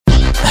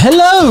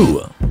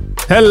Hello.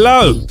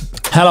 Hello.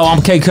 Hello,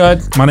 I'm K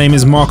Kurd. My name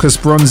is Marcus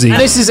Bronzy.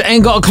 And this is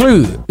Ain't Got a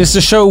Clue. It's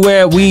the show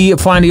where we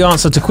find the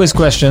answer to quiz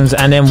questions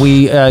and then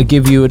we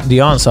give you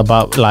the answer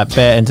about like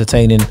bare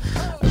entertaining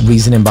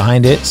reasoning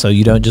behind it. So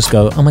you don't just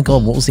go, oh my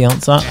God, what was the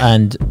answer?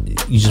 And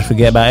you just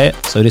forget about it.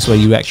 So this way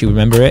you actually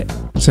remember it.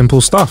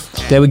 Simple stuff.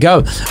 There we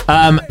go.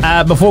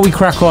 Before we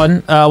crack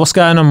on, what's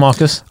going on,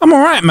 Marcus? I'm all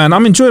right, man.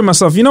 I'm enjoying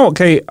myself. You know what,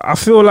 Kate? I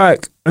feel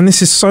like, and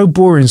this is so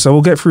boring, so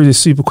we'll get through this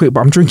super quick,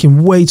 but I'm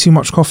drinking way too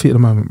much coffee at the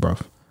moment, bro.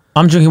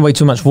 I'm drinking way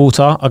too much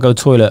water. I go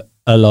toilet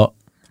a lot.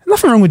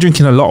 Nothing wrong with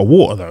drinking a lot of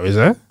water, though, is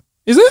there?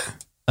 Is there?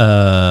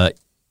 No,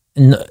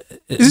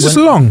 is it just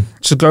long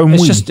to go and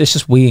wee? It's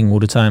just weeing all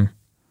the time.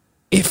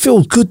 It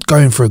feels good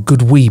going for a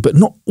good wee, but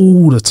not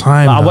all the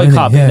time. Like, I wake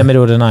up in the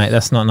middle of the night.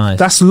 That's not nice.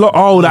 That's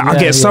I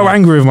get so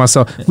angry with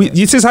myself.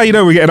 This is how you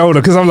know we're getting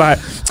older, because I'm like,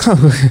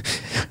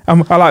 I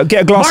like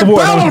get a glass of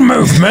water. My bowel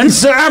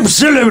movements are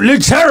absolutely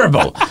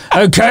terrible.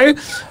 Okay,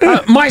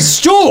 my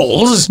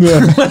stools.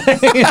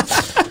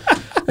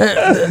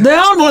 They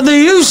aren't what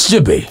they used to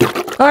be.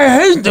 I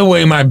hate the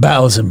way my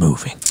bowels are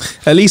moving.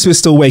 At least we're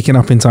still waking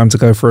up in time to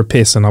go for a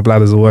piss and our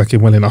bladders are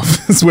working well enough.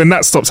 So when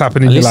that stops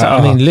happening, you're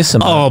like,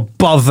 listen. Oh,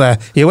 bother.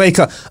 You wake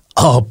up.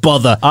 Oh,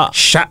 bother.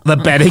 Shut the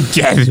bed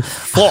again.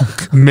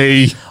 Fuck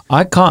me.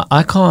 I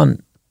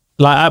can't.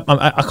 Like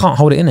I can't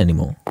hold it in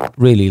anymore.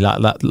 Really, like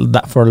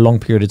that for a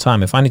long period of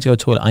time. If I need to go to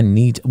the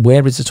toilet,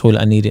 where is the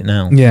toilet? I need it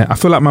now. Yeah, I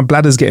feel like my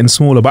bladder's getting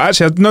smaller. But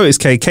actually, I've noticed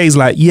K's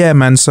like, yeah,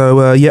 man.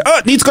 So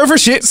need to go for a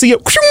shit. See you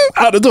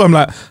out the door. I'm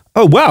like,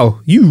 oh wow,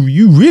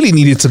 you really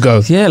needed to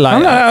go. Yeah, like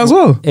I'm like that as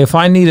well. If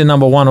I need a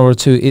number one or a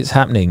two, it's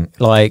happening.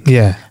 Like,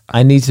 yeah,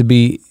 I need to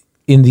be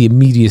in the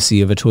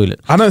immediacy of a toilet.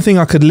 I don't think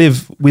I could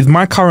live with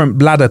my current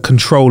bladder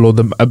control or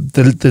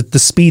the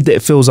speed that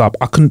it fills up.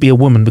 I couldn't be a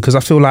woman, because I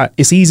feel like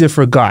it's easier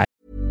for a guy.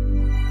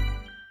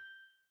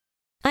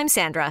 I'm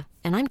Sandra,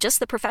 and I'm just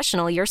the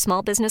professional your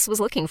small business was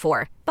looking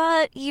for.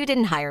 But you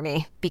didn't hire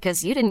me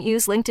because you didn't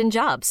use LinkedIn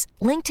Jobs.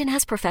 LinkedIn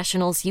has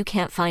professionals you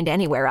can't find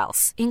anywhere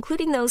else,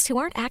 including those who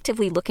aren't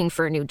actively looking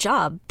for a new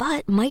job,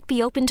 but might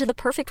be open to the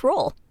perfect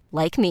role,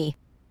 like me.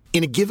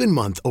 In a given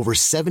month, over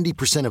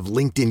 70% of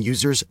LinkedIn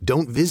users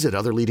don't visit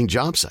other leading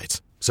job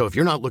sites. So if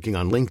you're not looking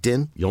on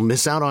LinkedIn, you'll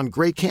miss out on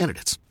great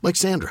candidates like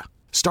Sandra.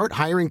 Start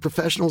hiring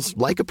professionals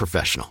like a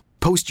professional.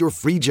 Post your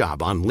free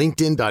job on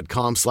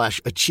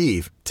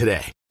linkedin.com/achieve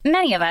today.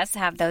 Many of us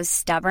have those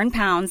stubborn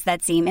pounds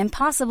that seem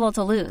impossible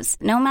to lose,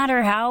 no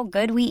matter how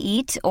good we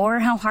eat or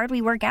how hard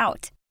we work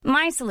out.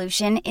 My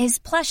solution is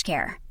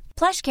PlushCare.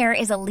 PlushCare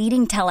is a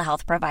leading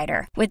telehealth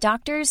provider with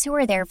doctors who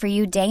are there for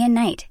you day and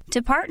night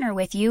to partner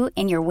with you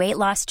in your weight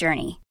loss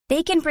journey.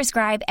 They can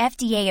prescribe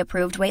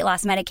FDA-approved weight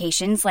loss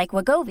medications like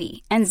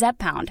Wegovy and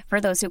Zepbound for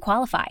those who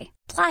qualify.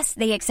 Plus,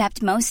 they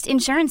accept most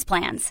insurance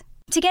plans.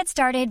 To get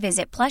started,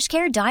 visit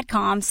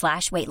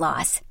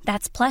plushcare.com/weightloss.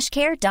 That's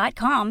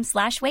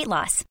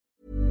plushcare.com/weightloss.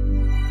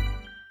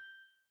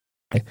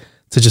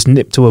 To just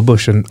nip to a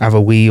bush and have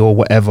a wee or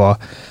whatever.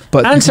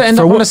 But and to end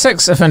up on a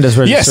sex offenders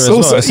register. Yes,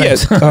 also,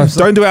 yes.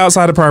 Don't do it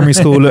outside of primary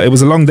school. Look, it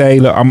was a long day.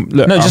 Don't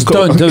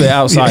do it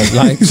outside.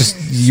 Like, just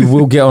you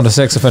will get on the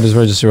sex offenders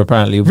register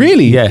apparently.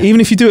 Really? Yeah.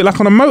 Even if you do it like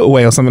on a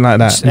motorway or something like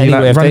that.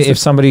 Anyway, if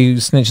somebody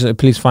snitches, the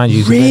police find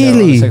you.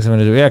 Really?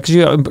 Yeah, because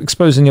you're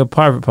exposing your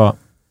private part.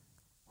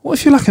 What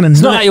if you're like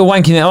It's not like you're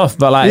wanking it off,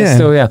 but like, it's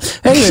still, yeah.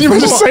 Anyway, you were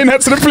just saying that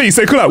to the police.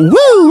 They could like, woo,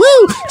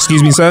 woo.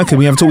 Excuse me, sir, can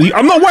we have a talk?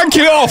 I'm not wanking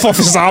it off,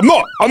 officer. I'm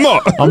not.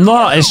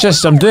 It's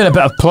just, I'm doing a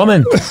bit of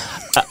plumbing.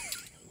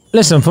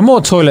 Listen, for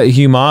more toilet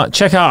humour,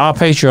 check out our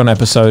Patreon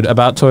episode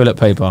about toilet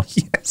paper.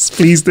 Yes,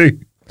 please do.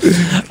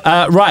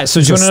 Right,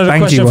 so do you want to know the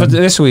question for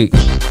this week?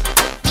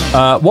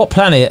 What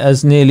planet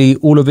has nearly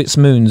all of its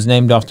moons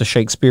named after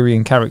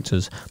Shakespearean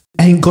characters?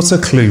 Ain't got a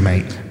clue,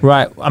 mate.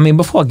 Right. I mean,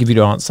 before I give you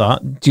the answer,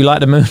 do you like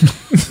the moon?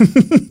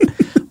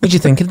 What do you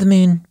think of the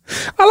moon?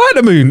 I like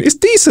the moon. It's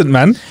decent,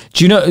 man.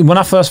 Do you know, when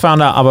I first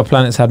found out other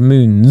planets had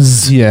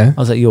moons, yeah, I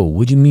was like, yo,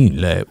 what do you mean?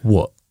 Like,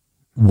 what?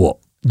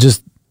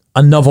 Just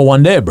another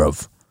one there,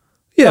 bruv.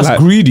 Yeah, that's like,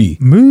 greedy.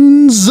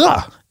 Moons.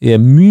 Yeah,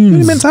 moons.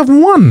 You're meant to have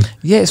one.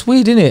 Yeah, it's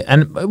weird, isn't it?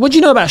 And what do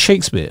you know about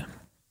Shakespeare?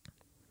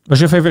 What's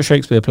your favourite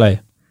Shakespeare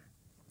play?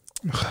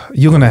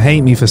 You're going to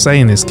hate me for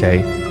saying this,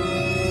 Kay.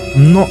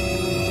 I'm not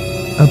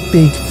a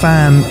big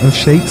fan of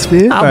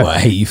Shakespeare. I won't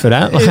hate you for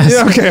that. Like,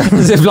 yeah, okay.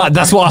 As if like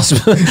that's what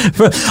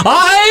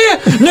I,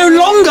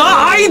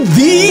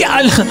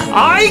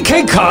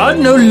 K Kurd,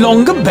 no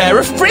longer bear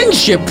a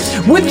friendship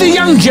with the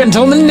young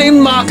gentleman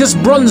named Marcus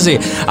Bronzy,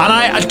 and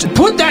I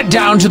put that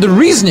down to the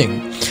reasoning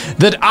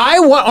that I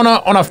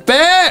on a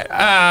fair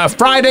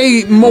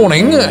Friday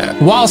morning,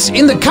 whilst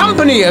in the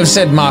company of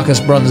said Marcus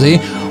Bronzy,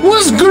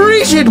 was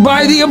greeted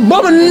by the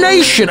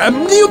abomination,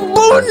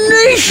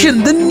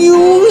 the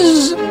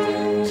news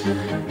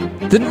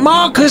that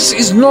Marcus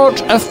is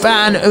not a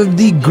fan of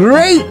the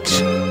great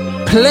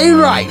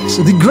playwright,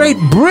 the great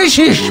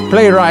British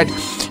playwright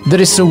that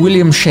is Sir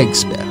William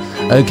Shakespeare.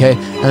 Okay,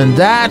 and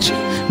that,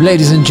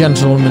 ladies and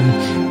gentlemen,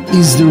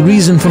 is the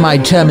reason for my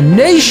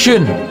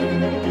termination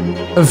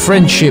of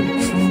friendship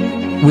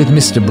with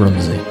Mr.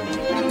 Bronzy.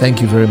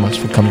 Thank you very much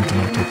for coming to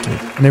my TED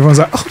Talk. And everyone's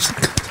like, oh,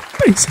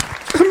 amazing,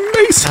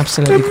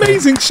 Absolutely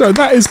amazing show.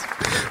 That is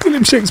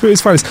William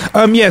Shakespeare's finest.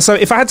 So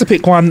if I had to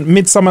pick one,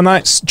 Midsummer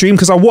Night's Dream,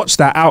 because I watched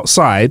that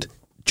outside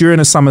during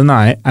a summer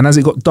night, and as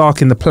it got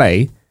dark in the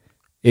play,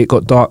 it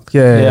got dark.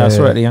 Yeah, I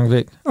saw it at the Young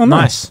Vic. Oh,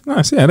 nice.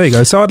 Yeah, there you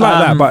go. So I'd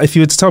like that, but if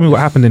you were to tell me what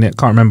happened in it,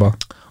 can't remember.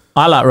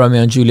 I like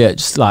Romeo and Juliet,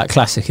 just like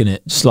classic in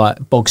it, just like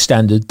bog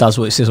standard, does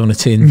what it says on a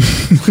tin.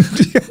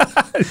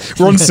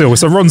 Ronsill,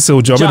 it's a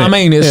Ronsill job, Do you know what I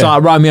mean? It's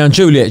like Romeo and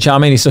Juliet. Do you know what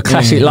I mean? It's a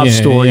classic love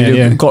story.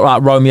 You've got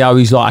like Romeo,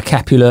 he's like a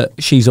Capulet,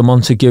 she's a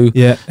Montague.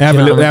 Yeah, they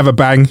have a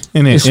bang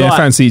in it. Like,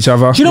 fancy each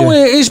other. Do you know what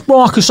it is,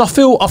 Marcus? I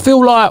feel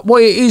like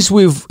what it is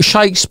with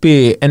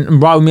Shakespeare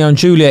and Romeo and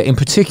Juliet in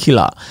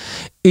particular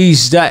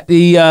is that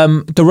the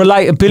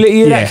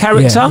relatability of that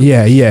character.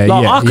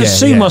 I could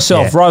see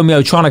myself,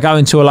 Romeo, trying to go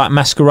into a like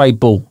masquerade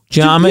ball. Do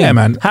you know what I mean? Yeah,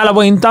 man.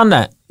 Halloween done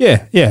that.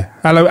 Yeah.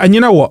 Hello, and you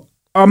know what?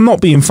 I'm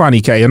not being funny,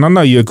 Kay, and I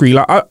know you agree.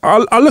 Like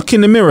I look in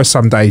the mirror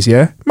some days,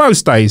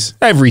 most days,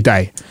 every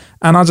day,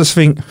 and I just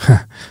think,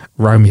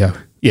 Romeo.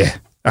 Yeah,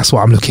 that's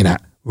what I'm looking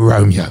at.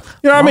 Romeo.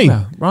 You know what I mean?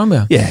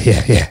 Romeo.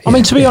 Yeah. I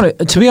mean, to be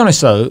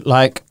honest though,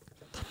 like,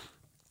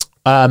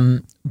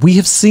 we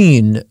have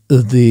seen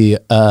the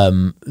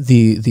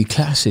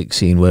classic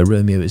scene where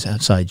Romeo is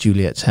outside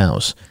Juliet's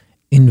house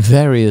in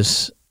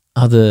various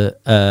other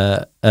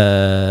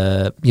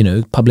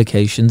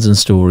publications and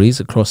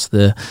stories across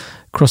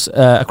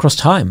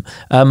time.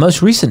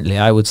 Most recently,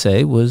 I would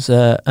say, was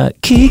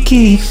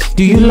Kiki,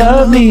 do you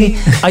love me?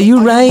 Are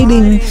you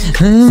riding?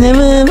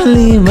 Never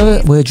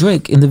believe. Where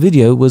Drake in the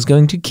video was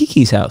going to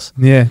Kiki's house.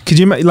 Yeah, could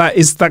you like?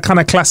 Is that kind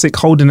of classic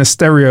holding a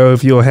stereo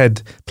of your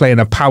head, playing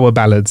a power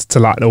ballad to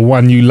like the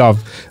one you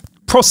love?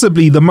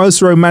 Possibly the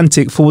most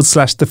romantic / the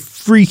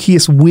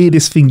freakiest,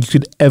 weirdest thing you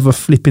could ever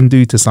flip and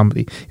do to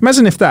somebody.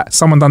 Imagine if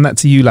someone done that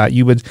to you, like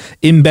you would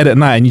in bed at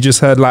night and you just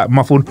heard like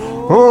muffled,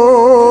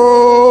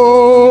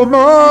 "Oh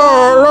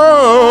my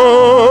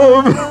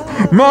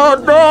love, my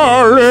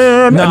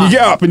darling," and you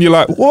get up and you're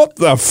like, "What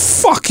the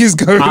fuck is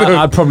going on?"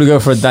 I'd probably go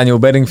for a Daniel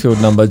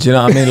Bedingfield number. Do you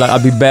know what I mean? Like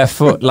I'd be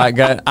barefoot, like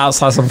going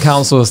outside some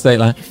council estate,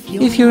 like,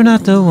 "If you're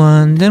not the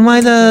one, then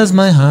why does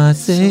my heart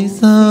say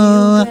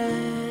so?"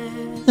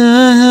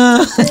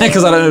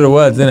 Because I don't know the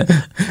words, innit?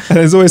 And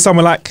there's always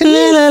someone like, Do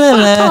you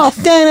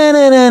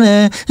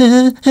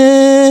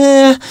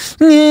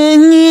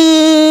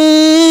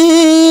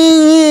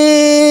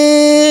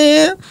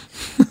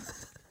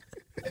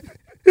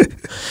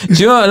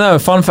know?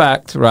 Fun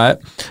fact, right?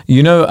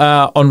 You know,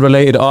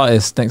 unrelated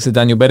artist next to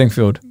Daniel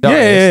Bedingfield.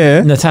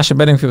 Yeah. Natasha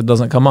Bedingfield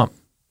doesn't come up.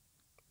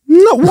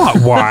 No,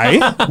 what? Why?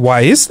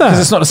 Why is that?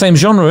 Because it's not the same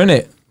genre,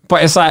 innit?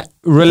 But it's like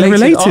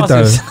related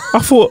artists.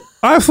 Though.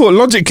 I thought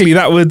logically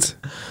that would.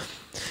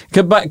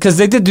 But because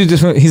they did do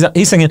this, he's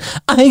singing,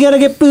 "I gotta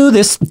get through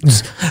this,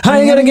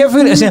 I gotta get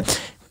through this." And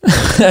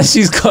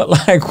she's got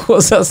like,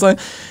 what's that song?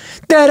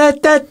 Da da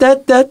da da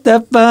da da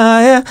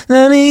fire,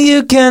 honey,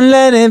 you can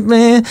let it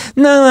be.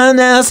 No one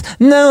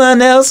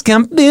else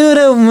can feel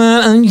the one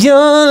on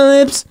your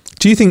lips.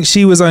 Do you think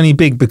she was only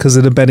big because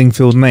of the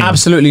Bedingfield name?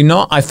 Absolutely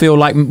not. I feel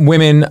like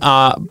women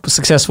are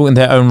successful in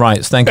their own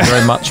rights. Thank you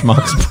very much,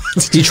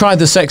 Marcus. You tried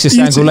the sexist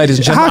angle, ladies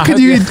and gentlemen. How could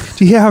you?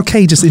 Do you hear how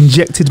Kay just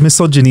injected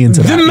misogyny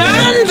into that? The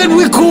man that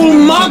we call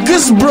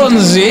Marcus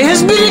Bronzy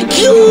has been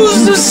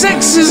accused of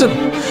sexism.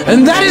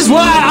 And that is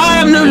why I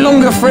am no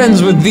longer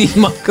friends with the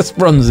Marcus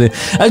Bronzy.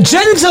 A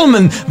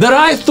gentleman that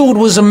I thought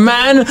was a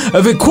man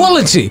of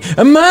equality.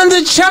 A man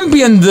that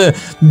championed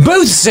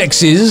both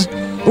sexes,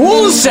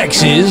 all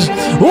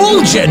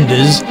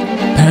genders.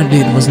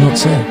 Apparently it was not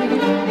so.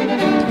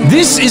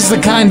 This is the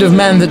kind of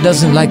man that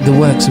doesn't like the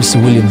works of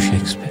Sir William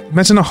Shakespeare.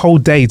 Imagine a whole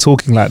day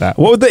talking like that.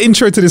 What would the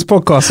intro to this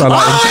podcast sound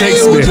like in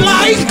Shakespeare? I would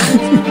like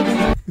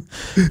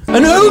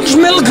an oat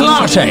milk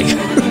latte.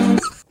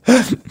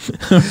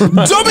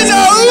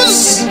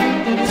 Domino's!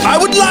 I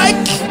would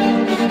like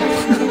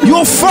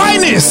your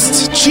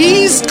finest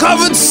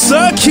cheese-covered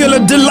circular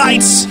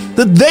delights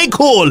that they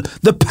call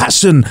the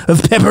passion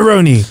of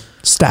pepperoni.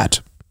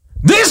 Stat.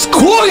 This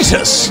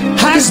coitus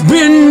has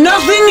been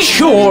nothing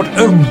short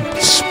of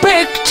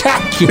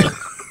spectacular.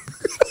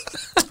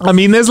 I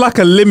mean, there's like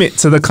a limit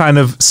to the kind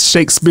of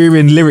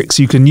Shakespearean lyrics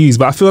you can use,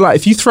 but I feel like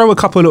if you throw a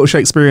couple of little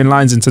Shakespearean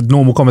lines into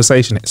normal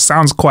conversation, it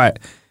sounds quite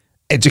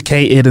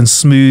educated and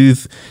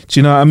smooth. Do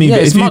you know what I mean? Yeah,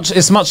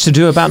 it's much to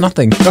do about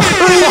nothing.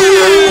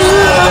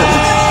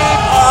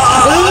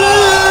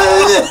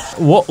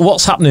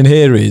 What's happening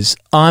here is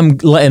I'm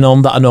letting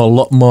on that I know a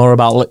lot more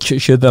about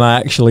literature than I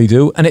actually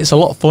do, and it's a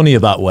lot funnier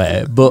that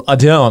way, but I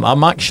don't.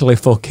 I'm actually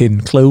fucking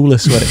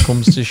clueless when it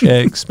comes to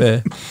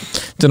Shakespeare.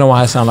 Don't know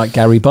why I sound like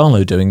Gary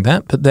Barlow doing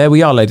that, but there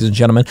we are, ladies and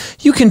gentlemen.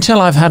 You can tell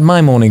I've had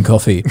my morning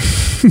coffee.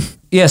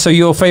 Yeah, so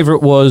your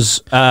favourite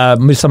was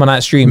Midsummer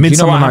Night's Dream. Do you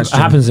know what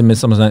happens in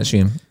Midsummer Night's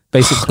Dream?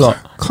 Basic plot.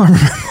 Can't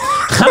remember.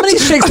 How many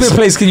Shakespeare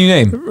plays can you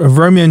name?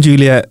 Romeo and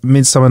Juliet,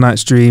 Midsummer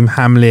Night's Dream,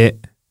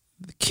 Hamlet,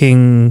 The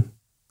King...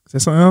 Is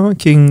there something else?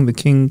 King.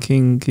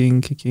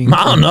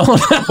 I don't know.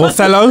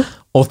 Othello.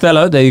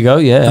 Othello, there you go,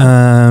 yeah.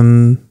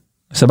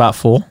 It's about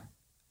 4.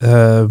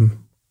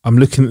 I'm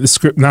looking at the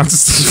script now to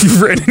see if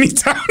you've written any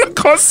down. I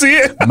can't see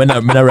it. I'm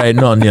not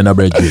writing on you, no,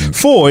 Bridget.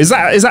 4, is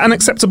that an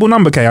acceptable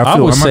number, Kay? I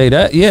would say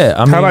that, yeah.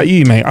 How about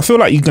you, mate? I feel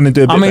like you're going to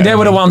do a bit better. they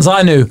were the ones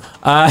I knew.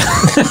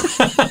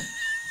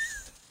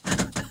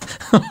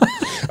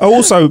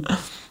 Also,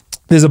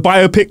 there's a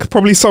biopic,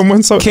 probably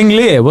someone. So King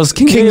Lear. Was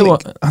King Lear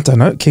what? I don't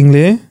know. King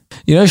Lear?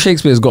 You know,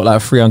 Shakespeare's got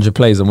like 300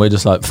 plays and we're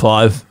just like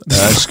 5.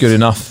 It's good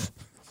enough.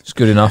 It's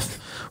good enough.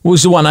 What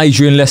was the one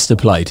Adrian Lester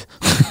played?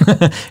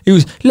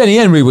 Lenny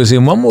Henry was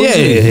in one, wasn't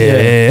he?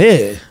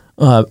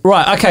 Yeah.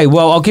 Right, okay,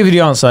 well, I'll give you the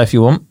answer if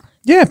you want.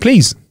 Yeah,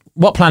 please.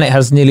 What planet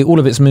has nearly all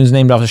of its moons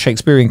named after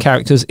Shakespearean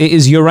characters? It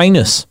is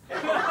Uranus.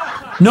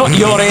 Not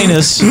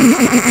Uranus.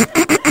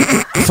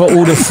 For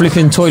all the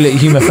flipping toilet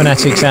humour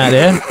fanatics out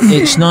there,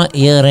 it's not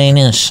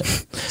Uranus.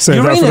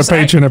 Save that for the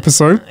Patreon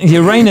episode.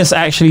 Uranus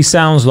actually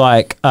sounds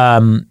like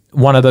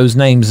one of those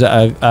names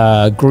that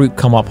a group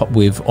come up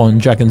with on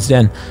Dragon's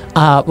Den.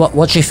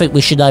 What do you think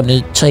we should name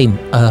the team?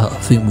 I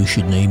think we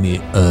should name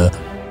it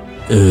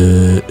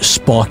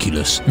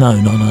Sparkulus. No,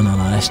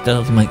 that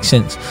doesn't make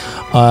sense.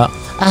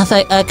 I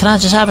think, can I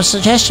just have a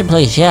suggestion,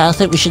 please? Yeah, I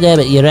think we should name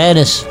it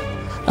Uranus.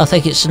 I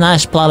think it's a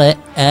nice planet.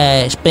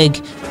 It's big.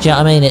 Do you know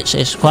what I mean?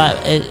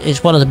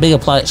 It's one of the bigger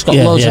planets. It's got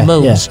loads of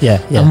moons.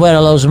 Yeah. And where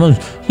are loads of moons?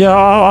 Yeah,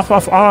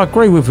 I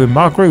agree with him.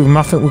 I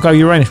think we'll go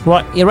Uranus.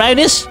 Right,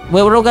 Uranus?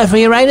 We're all going for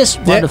Uranus?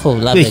 Wonderful,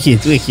 lovely.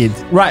 Wicked.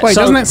 Right, wait,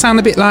 doesn't that sound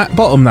a bit like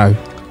Bottom, though?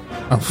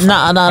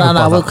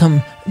 No, we'll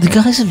come. The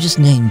guys have just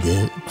named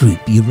the group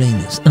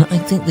Uranus, and I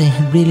think they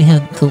really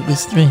haven't thought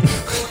this through.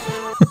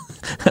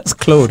 That's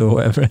Claude or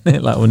whatever, isn't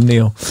it? Like, or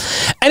Neil.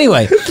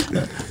 Anyway,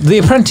 The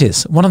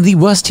Apprentice, one of the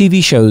worst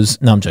TV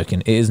shows. No, I'm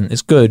joking. It isn't.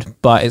 It's good,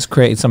 but it's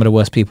created some of the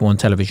worst people on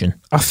television.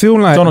 I feel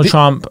like Donald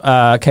Trump,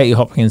 Katie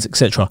Hopkins,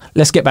 etc.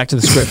 Let's get back to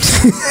the script.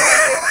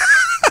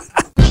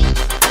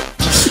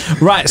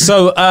 Right,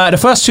 so the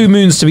first 2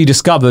 moons to be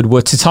discovered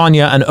were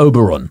Titania and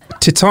Oberon.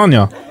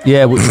 Titania?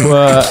 Yeah, which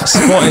were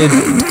spotted...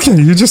 Okay,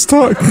 you just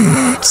talk.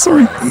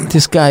 Sorry.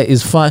 This guy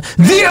is fine.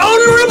 The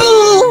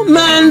honourable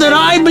man that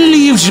I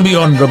believe to be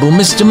honourable,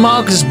 Mr.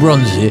 Marcus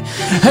Bronzy,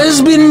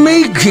 has been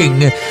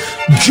making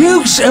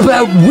jokes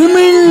about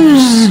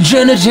women's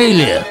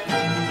genitalia.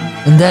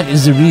 And that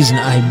is the reason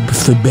I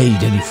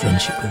forbade any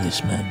friendship with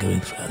this man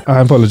going further. I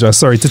apologise.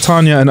 Sorry,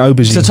 Titania and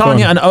Aubergine.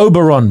 Titania and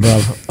Oberon,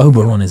 bruv.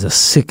 Oberon is a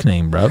sick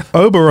name, bruv.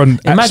 Oberon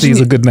actually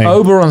is a good name.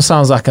 Oberon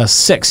sounds like a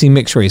sexy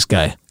mixed race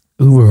guy.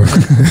 Oberon.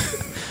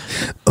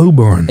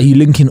 Oberon. Are you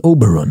linking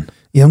Oberon?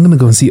 Yeah, I'm going to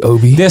go and see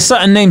Obi. There's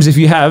certain names if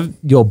you have,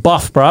 you're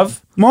buff,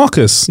 bruv.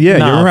 Marcus. Yeah,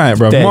 nah, you're right,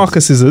 bruv. Dead.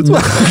 Marcus is a...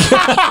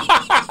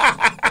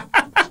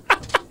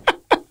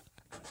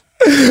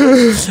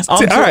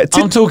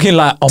 I'm talking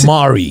like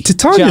Amari.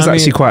 Titania's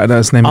actually quite a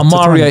nice name.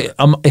 Amari,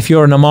 if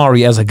you're an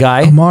Amari as a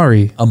guy.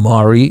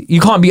 Amari.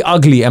 You can't be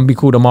ugly and be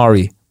called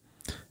Amari.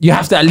 You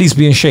have to at least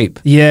be in shape.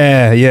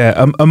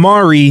 Yeah.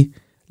 Amari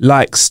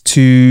likes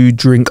to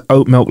drink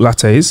oat milk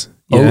lattes.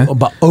 Yeah.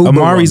 But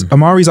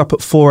Amari's up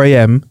at 4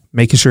 a.m.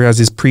 making sure he has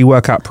his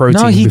pre-workout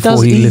protein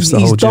before he lifts the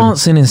whole gym. He's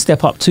dancing in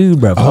Step Up too,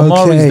 bro. Okay,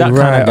 Amari's that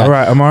kind of guy. All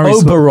right,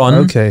 Amari's Oberon.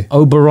 Okay.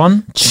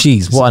 Oberon.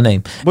 Jeez, what a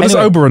name. What does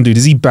Oberon do?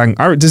 Does he bang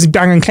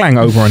and clang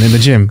Oberon in the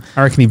gym?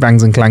 I reckon he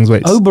bangs and clangs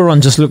weights.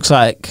 Oberon just looks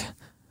like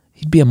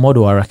he'd be a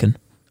model, I reckon.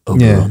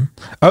 Oberon.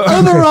 Yeah.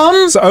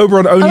 Oberon. So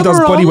Oberon only does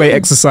bodyweight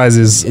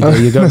exercises. There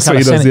you go. That's what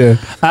he does,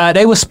 yeah.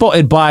 They were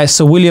spotted by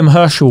Sir William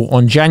Herschel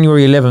on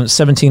January 11th,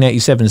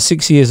 1787,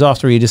 6 years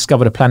after he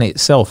discovered a planet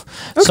itself.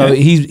 Okay. So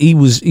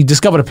he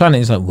discovered a planet.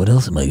 He's like, what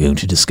else am I going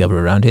to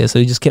discover around here? So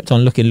he just kept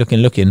on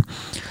looking.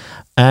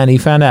 And he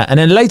found out. And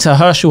then later,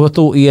 Herschel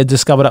thought he had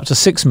discovered up to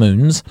 6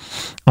 moons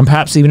and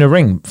perhaps even a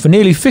ring. For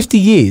nearly 50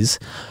 years,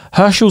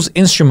 Herschel's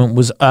instrument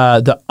was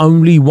the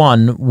only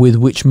one with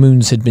which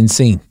moons had been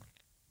seen.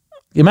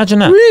 Imagine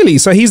that. Really?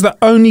 So he's the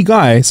only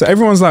guy. So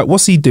everyone's like,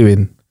 what's he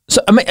doing?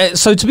 So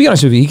to be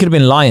honest with you, he could have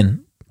been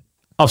lying.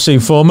 I've seen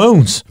 4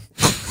 moons.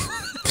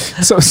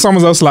 So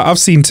someone else like, I've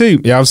seen 2.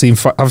 Yeah, I've seen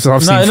 3.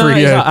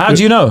 Yeah. Like, how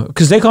do you know?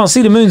 Because they can't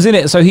see the moons in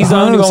it. So he's the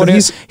only one.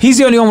 He's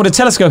the only one with a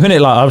telescope in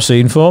it. Like, I've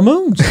seen 4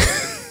 moons.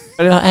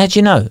 Like, how do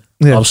you know?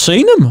 Yeah. I've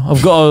seen them.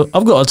 I've got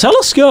a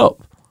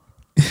telescope.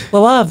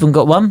 Well, I haven't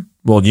got one.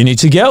 Well, you need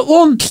to get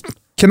one.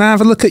 Can I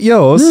have a look at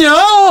yours?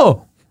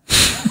 No.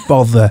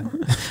 Bother.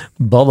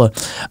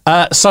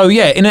 So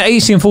yeah, in the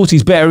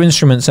 1840s, better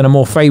instruments and a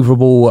more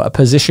favourable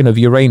position of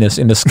Uranus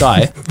in the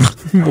sky.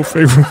 More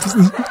favourable.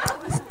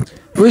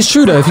 Well, it's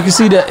true though. If you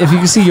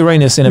can see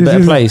Uranus in a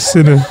better place,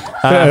 in a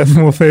better,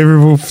 more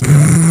favourable.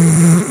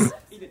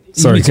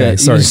 Sorry.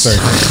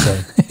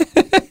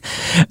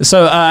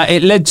 So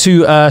it led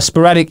to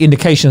sporadic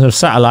indications of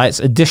satellites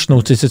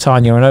additional to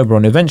Titania and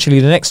Oberon. Eventually,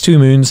 the next 2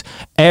 moons,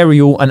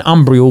 Ariel and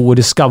Umbriel, were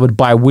discovered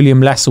by William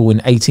Lassell in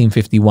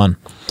 1851.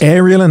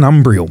 Ariel and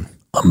Umbriel.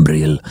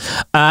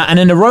 And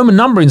then the Roman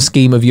numbering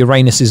scheme of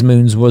Uranus's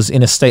moons was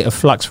in a state of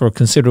flux for a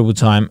considerable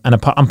time,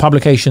 and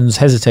publications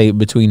hesitated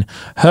between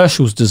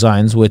Herschel's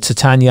designs, where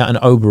Titania and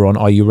Oberon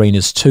are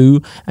Uranus 2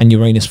 and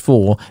Uranus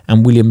 4,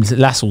 and William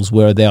Lassell's,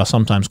 where they are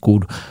sometimes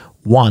called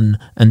 1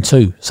 and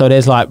 2. So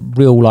there's like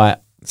real like.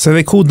 So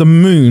they called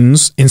them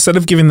moons instead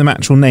of giving them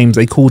actual names.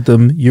 They called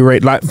them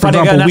Like, for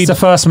example, that's the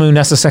first moon,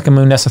 that's the second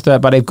moon, that's the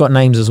third. But they've got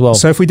names as well.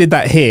 So if we did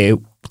that here,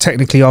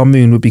 technically our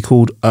moon would be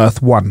called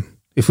Earth 1.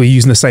 If we're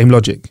using the same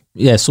logic.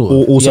 Yeah, sort of.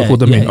 Or also called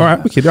the moon. All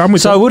right, wicked. I'm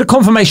with so you. with a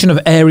confirmation of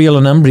Ariel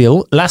and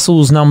Umbriel,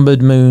 Lascelles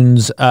numbered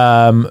moons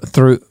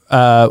through,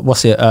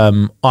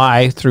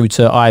 I through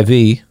to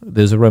IV.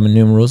 There's a Roman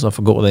numerals. I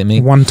forgot what they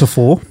mean. 1 to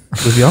 4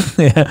 with you.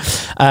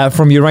 Yeah.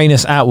 From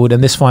Uranus outward,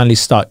 and this finally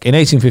stuck. In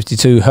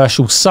 1852,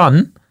 Herschel's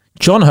son,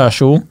 John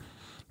Herschel,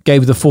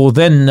 gave the 4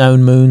 then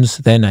known moons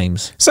their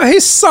names. So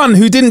his son,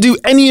 who didn't do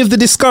any of the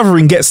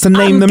discovering, gets to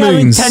name the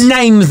moons. To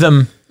name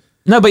them.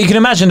 No, but you can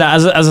imagine that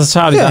as a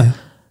child. Yeah.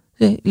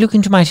 Like, look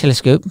into my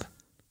telescope.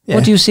 Yeah.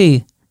 What do you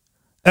see?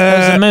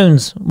 Those are the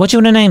moons. What do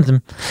you want to name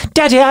them?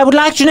 Daddy, I would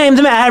like to name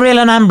them Ariel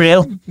and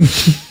Umbriel.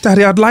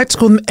 Daddy, I'd like to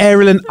call them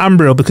Ariel and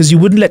Umbriel because you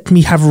wouldn't let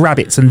me have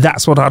rabbits, and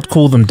that's what I'd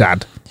call them,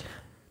 Dad.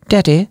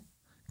 Daddy,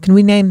 can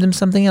we name them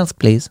something else,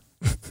 please?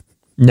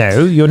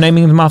 No, you're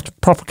naming them after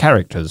proper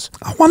characters.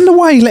 I wonder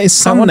why he let his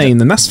son name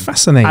them. That's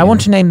fascinating. I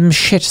want to name them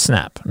Shit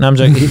Snap. No, I'm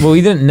joking. Well,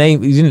 he didn't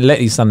let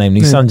his son name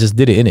them. His son just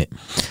did it, innit?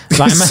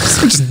 Like,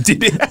 just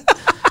did it.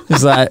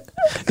 It's like,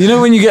 you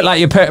know when you get like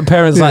your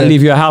parents like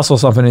leave your house or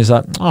something, it's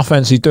like, I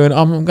fancy doing,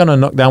 I'm going to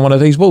knock down one of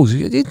these walls.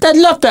 Dad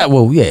loved that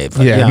wall. Yeah,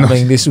 I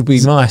mean, this would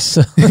be nice.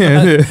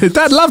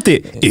 Dad loved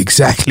it.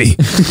 Exactly.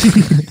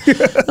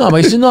 No,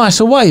 but it's a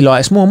nicer way.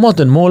 Like, it's more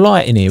modern, more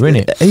light in here,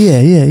 innit?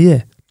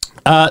 Yeah.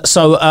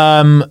 So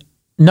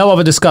no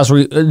other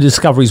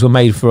discoveries were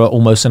made for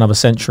almost another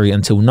century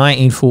until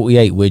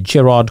 1948 with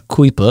Gerard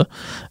Kuiper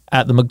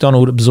at the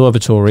McDonald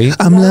Observatory.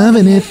 I'm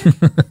loving it.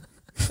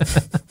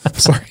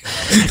 Sorry.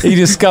 He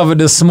discovered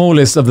the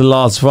smallest of the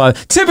large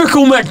 5.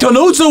 Typical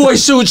McDonald's,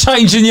 always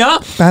shortchanging ya.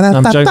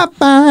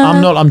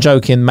 I'm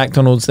joking.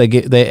 McDonald's,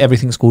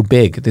 everything's called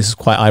big. This is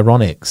quite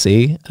ironic.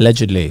 See,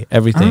 allegedly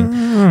everything.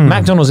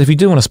 McDonald's, if you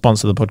do want to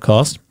sponsor the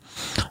podcast,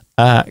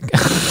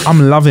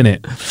 I'm loving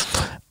it.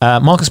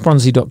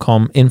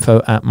 MarcusBronzy.com,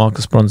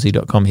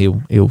 info@MarcusBronzy.com.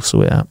 He'll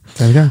sort it out.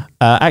 There we go.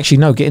 Actually,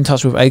 no, get in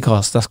touch with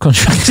Acast. That's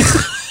contracted.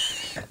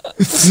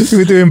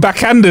 We're doing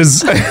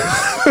backhanders.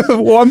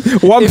 one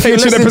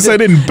Patreon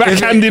episode in,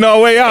 backhanding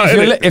our way out.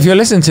 If you're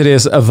listening to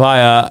this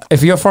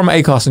if you're from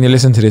Acast and you're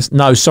listening to this,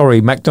 no,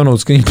 sorry,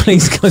 McDonald's, can you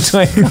please go to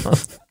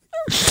Acast?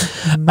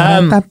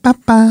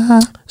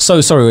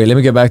 So sorry, wait, let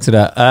me get back to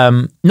that.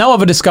 No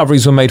other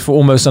discoveries were made for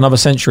almost another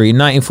century. In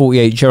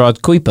 1948,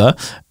 Gerard Kuiper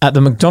at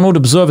the McDonald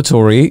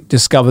Observatory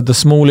discovered the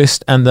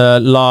smallest and the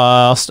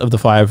last of the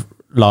 5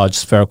 large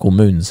spherical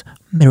moons,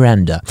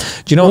 Miranda.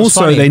 Do you know what's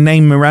also funny? They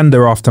named Miranda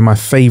after my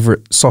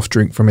favourite soft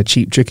drink from a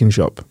cheap chicken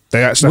shop.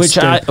 They actually which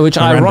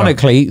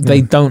ironically they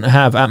don't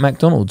have at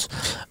McDonald's.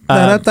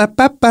 I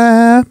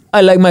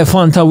like my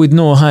Fanta with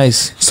no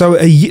ice. So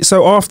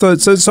after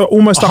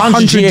almost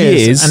 100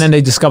 years, and then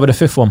they discovered a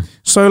 5th one.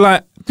 So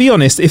like, be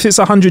honest, if it's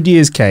 100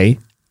 years, Kay,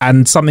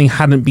 and something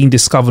hadn't been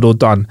discovered or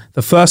done,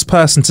 the first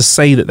person to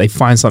say that they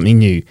find something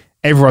new,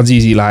 everyone's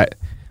usually like,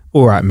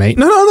 all right, mate.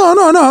 No.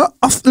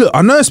 Look,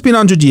 I know it's been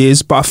 100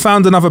 years, but I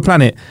found another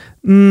planet.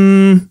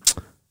 Have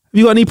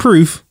you got any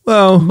proof?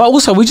 Well, but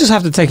also we just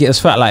have to take it as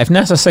fact. Like, if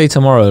NASA say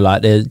tomorrow,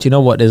 like, do you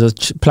know what? There's a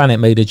planet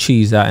made of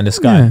cheese out in the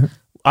sky. Yeah.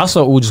 I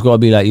thought we just got to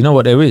be like, you know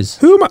what? There is.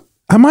 Who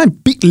am I?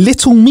 Big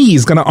little me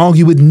is going to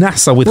argue with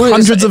NASA with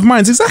hundreds of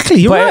minds. Exactly,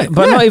 you're right.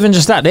 But not even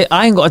just that.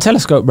 I ain't got a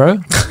telescope, bro.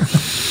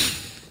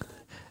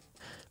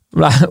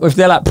 Like, if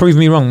they're like, prove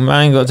me wrong,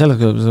 I ain't got a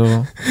telescope.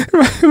 So.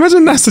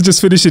 Imagine NASA just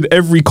finishing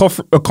every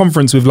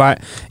conference with like,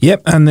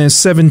 yep, and there's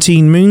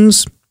 17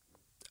 moons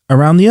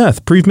around the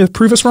Earth. Prove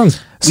us wrong.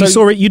 So you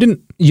saw it, you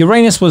didn't.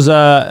 Uranus was,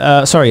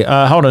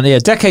 hold on,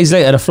 decades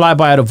later, the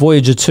flyby of the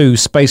Voyager 2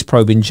 space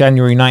probe in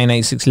January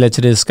 1986 led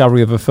to the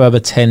discovery of a further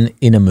 10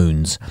 inner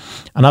moons.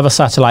 Another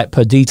satellite,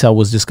 Perdita,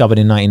 was discovered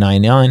in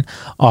 1999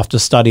 after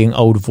studying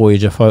old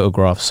Voyager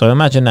photographs. So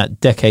imagine that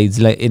decades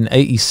later, in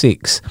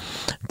 86,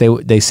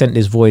 they sent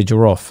this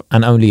Voyager off,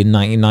 and only in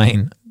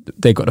 99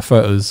 they got the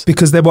photos.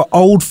 Because there were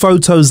old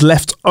photos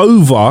left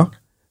over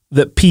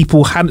that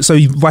people hadn't. So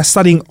by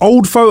studying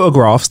old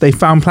photographs, they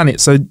found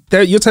planets. So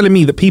you're telling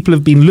me that people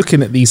have been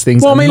looking at these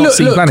things and not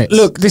seen planets.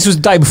 Look, this was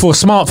the day before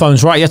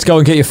smartphones, right? You had to go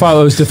and get your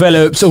photos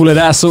developed, all of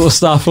that sort of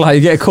stuff. Like,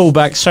 you get a call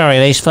back. Sorry,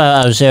 these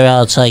photos they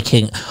are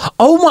taking.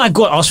 Oh my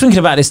God, I was thinking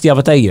about this the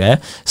other day, yeah?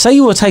 Say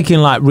you were taking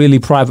like really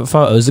private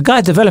photos. The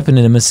guy developing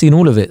them has seen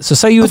all of it. So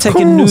say you were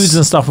taking nudes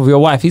and stuff with your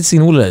wife, he'd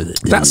seen all of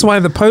it. That's why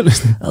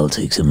I'll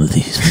take some of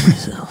these for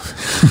myself.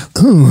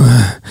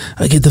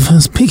 I get the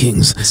first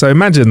pickings. So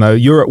imagine though,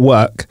 you're at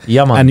work,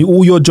 and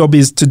all your job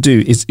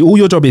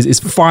is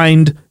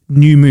find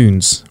new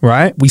moons,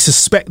 right? We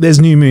suspect there's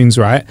new moons,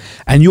 right?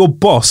 And your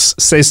boss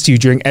says to you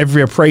during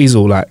every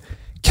appraisal, like,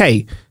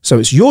 "Okay, so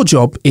it's your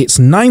job. It's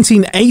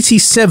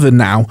 1987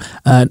 now.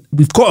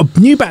 We've got a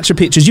new batch of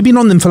pictures. You've been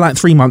on them for like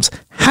 3 months.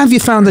 Have you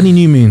found any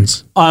new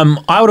moons?" I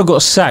would have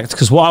got sacked,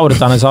 because what I would have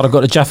done is I'd have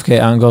got the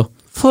Jaffa out and go,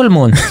 full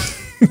moon,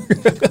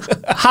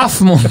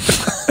 half moon,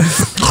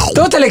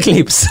 total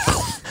eclipse,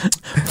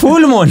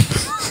 full moon.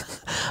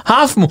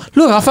 Half more.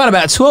 Look, I found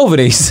about 12 of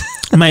these.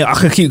 Mate, I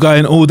could keep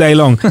going all day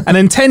long. And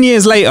then 10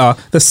 years later,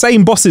 the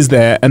same boss is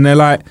there and they're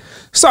like,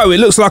 so it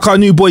looks like our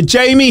new boy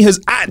Jamie has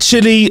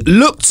actually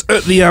looked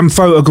at the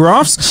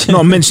photographs,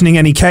 not mentioning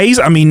any Ks,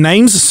 I mean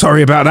names.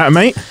 Sorry about that,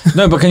 mate.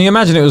 No, but can you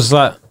imagine it was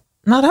like,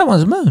 no, that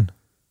one's a moon.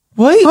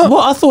 Wait,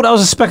 what? I thought that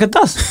was a speck of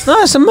dust.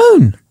 No, it's a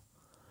moon.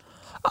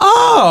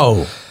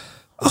 Oh.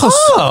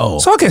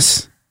 So I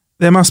guess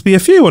there must be a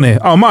few on here.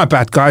 Oh, my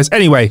bad, guys.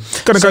 Anyway,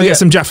 gotta go get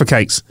some Jaffa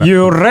cakes.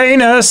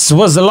 Uranus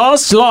was the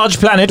last large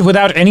planet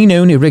without any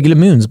known irregular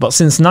moons, but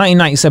since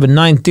 1997,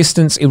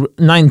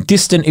 nine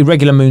distant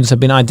irregular moons have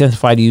been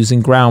identified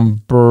using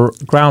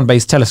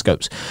ground-based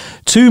telescopes.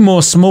 2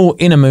 more small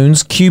inner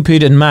moons,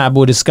 Cupid and Mab,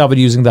 were discovered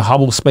using the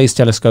Hubble Space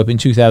Telescope in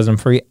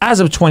 2003. As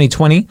of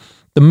 2020,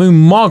 the moon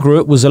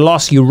Margaret was the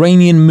last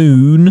Uranian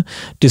moon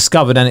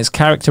discovered, and its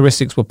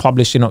characteristics were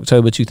published in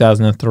October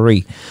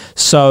 2003.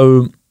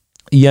 So,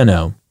 you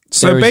know.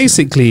 So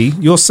basically,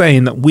 you're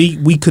saying that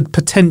we could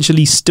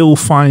potentially still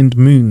find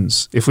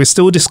moons. If we're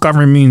still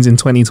discovering moons in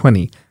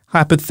 2020,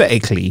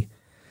 hypothetically,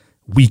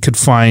 we could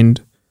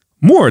find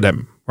more of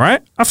them,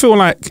 right? I feel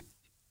like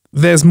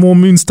there's more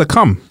moons to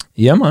come.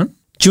 Yeah, man.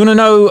 Do you want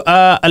to know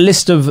a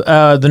list of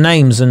the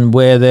names and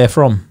where they're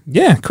from?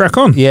 Yeah, crack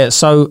on. Yeah,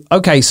 so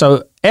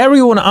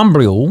Ariel and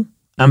Umbriel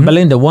and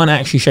Belinda weren't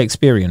actually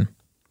Shakespearean.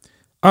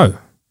 Oh.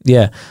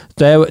 Yeah,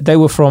 they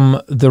were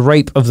from The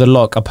Rape of the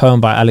Lock, a poem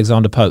by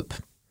Alexander Pope.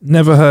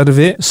 Never heard of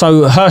it.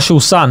 So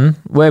Herschel's son,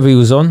 wherever he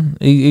was on,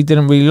 he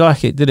didn't really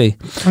like it, did he?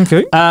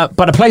 Okay. But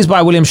the plays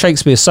by William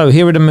Shakespeare. So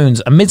here are the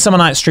moons. A Midsummer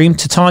Night's Dream,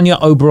 Titania,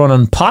 Oberon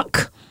and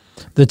Puck.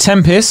 The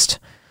Tempest.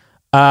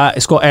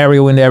 It's got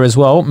Ariel in there as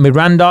well.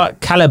 Miranda,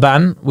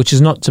 Caliban, which is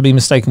not to be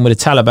mistaken with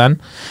the Taliban.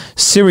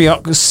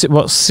 Sycorax.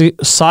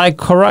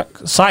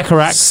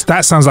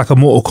 That sounds like a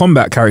Mortal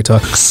Kombat character.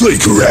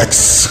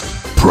 Sycorax,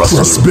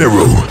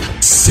 Prospero,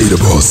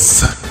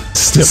 Sadabos,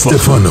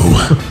 Stefano,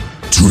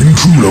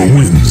 Trinculo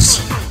wins,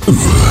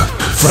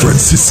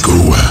 Francisco,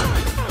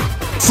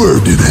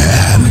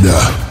 Ferdinand.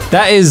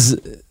 That is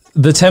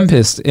the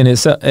Tempest in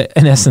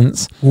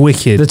essence.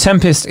 Wicked. The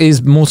Tempest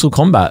is Mortal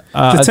Kombat.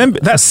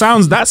 That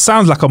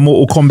sounds like a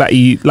Mortal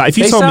Kombat-y. Like if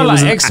you they told sound me it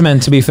was like X-Men,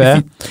 to be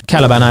fair.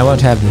 Caliban, I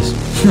won't have this.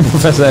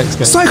 Professor X.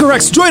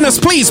 Sycorax, join us,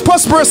 please.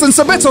 Prosperous and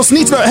Sabetos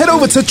need to head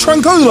over to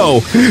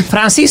Tranquilo.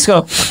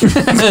 Francisco.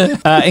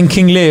 In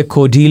King Lear,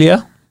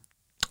 Cordelia.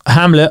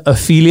 Hamlet,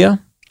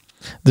 Ophelia.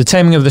 The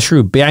Taming of the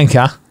Shrew,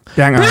 Bianca.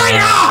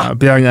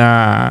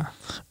 Bianca.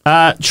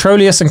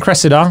 Troilus and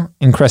Cressida,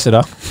 in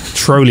Cressida.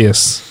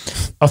 Troilus.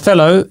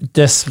 Othello,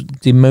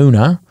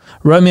 Desdemona.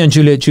 Romeo and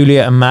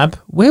Juliet and Mab.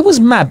 Where was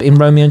Mab in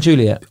Romeo and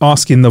Juliet? You're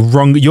asking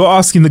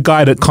the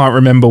guy that can't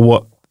remember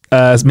what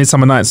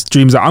Midsummer Night's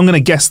Dreams are. I'm going to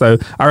guess though.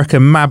 I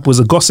reckon Mab was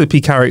a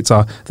gossipy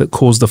character that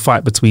caused the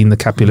fight between the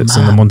Capulets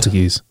and the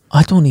Montagues.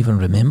 I don't even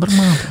remember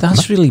Mab.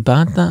 That's really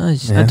bad. That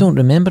is. Yeah. I don't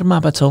remember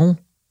Mab at all.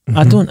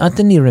 Mm-hmm. I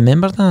didn't even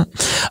remember that.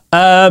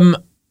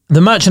 The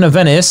Merchant of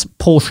Venice,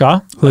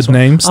 Portia. Hood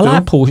name still? I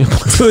like Portia.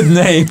 Hood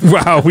name.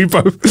 Wow, we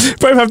both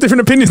have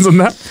different opinions on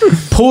that.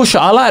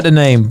 Portia, I like the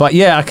name, but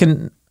yeah, I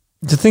can.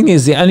 The thing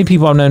is, the only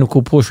people I've known who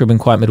called Portia have been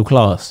quite middle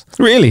class.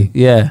 Really?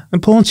 Yeah.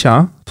 And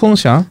Portia?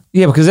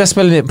 Yeah, because they're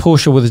spelling it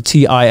Portia with a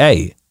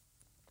TIA.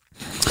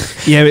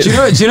 Yeah. Do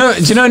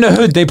you know in the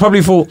hood they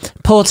probably thought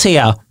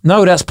Portia?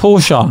 No, that's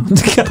Portia.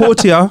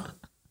 Portia.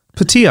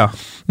 Portia.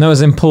 No,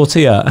 as in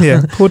Portia.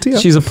 Yeah, Portia.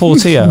 She's a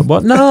Portia.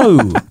 What?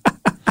 No.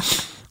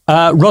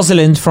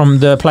 Rosalind from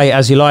the play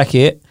As You Like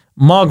It.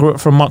 Margaret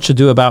from Much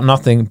Ado About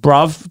Nothing.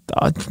 Bruv,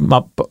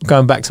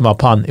 going back to my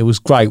pun, it was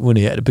great, wasn't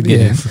it, at the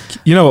beginning? Yeah.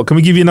 You know what? Can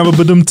we give you another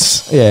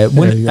badumts? Yeah.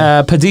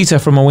 Perdita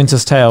from A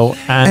Winter's Tale.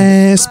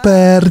 And Es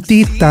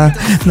perdita.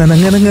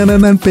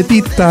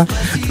 Petita.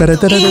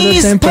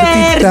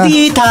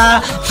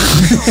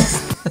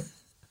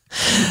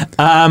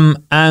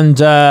 And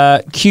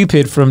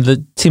Cupid from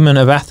the Timon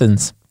of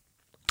Athens.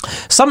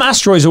 Some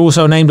asteroids are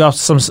also named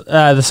after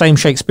the same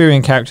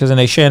Shakespearean characters, and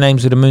they share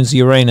names with the moons of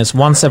Uranus.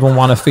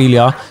 171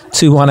 Ophelia,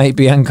 218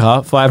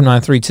 Bianca,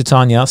 593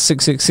 Titania,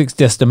 666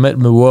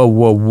 Desdemona.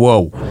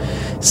 Whoa.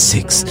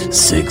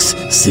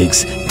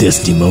 666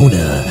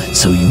 Desdemona.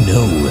 So you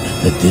know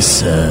that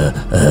this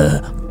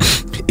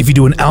If you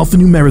do an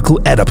alphanumerical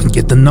add up and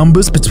get the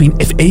numbers between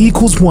if A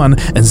equals 1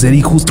 and Z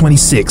equals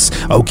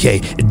 26, okay,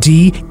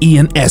 D, E,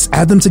 and S,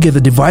 add them together,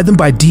 divide them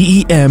by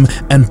D, E, M,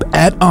 and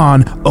add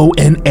on O,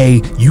 N,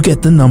 A, you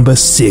get the number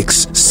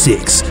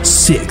 666,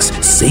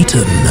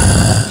 Satan.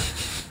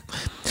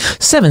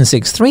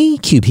 763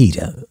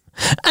 Cupido.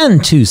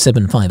 And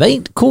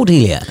 2758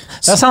 Cordelia.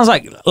 That sounds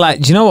like do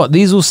you know what?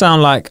 These all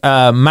sound like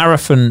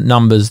marathon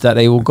numbers that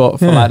they all got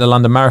for like the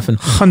London Marathon.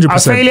 100%.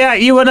 Ophelia,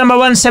 you were number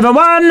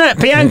 171.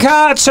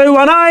 Bianca,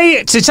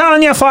 218.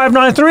 Titania,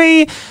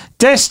 593.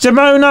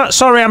 Desdemona,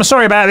 I'm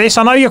sorry about this.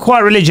 I know you're quite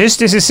religious.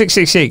 This is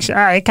 666.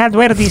 I can't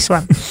wear this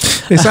one.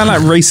 They sound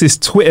like racist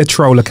Twitter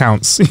troll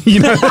accounts. You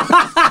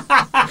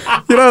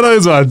know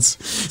those ones.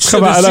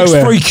 Come out of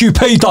nowhere. 663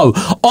 Cupido.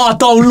 I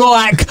don't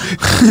like.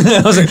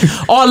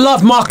 I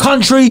love my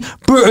country,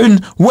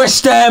 Britain,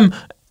 West Ham,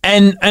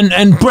 and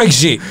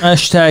Brexit.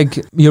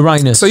 Hashtag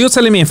Uranus. So you're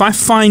telling me if I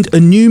find a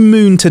new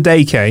moon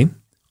today, Kay,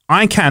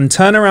 I can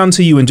turn around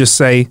to you and just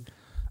say,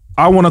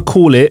 I want to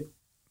call it,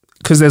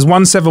 because there's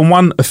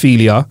 171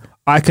 Ophelia,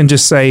 I can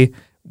just say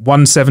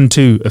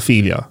 172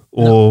 Ophelia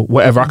or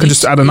whatever. I can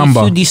just add a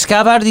number. If you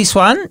discover this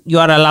one, you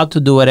are allowed to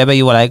do whatever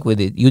you like with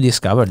it. You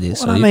discover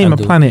this. What would I name a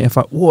planet if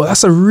whoa,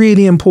 that's a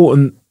really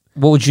important...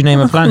 What would you name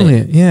a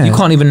planet? Yeah. You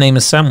can't even name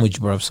a sandwich,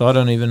 bro, so I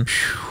don't even...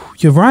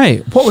 You're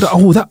right. What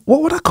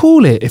would I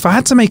call it? If I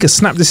had to make a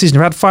snap decision,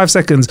 if I had 5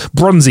 seconds,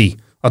 Bronzy,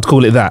 I'd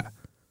call it that.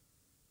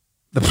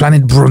 The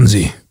planet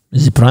Bronzy.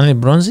 Is it planet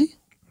Bronzy?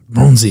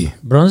 Bronzy.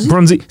 Bronzy?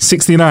 Bronzy,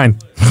 69.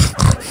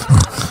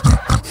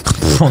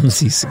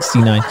 Bronzy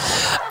 69.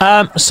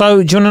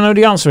 So, do you want to know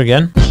the answer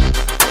again?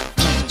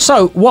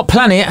 So, what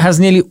planet has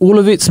nearly all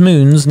of its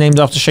moons named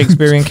after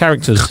Shakespearean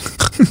characters?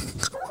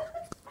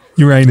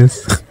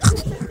 Uranus.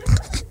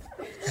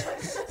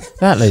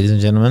 That, ladies and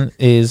gentlemen,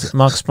 is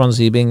Marcus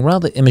Bronzy being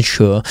rather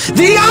immature.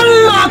 The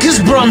young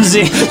Marcus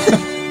Bronzy.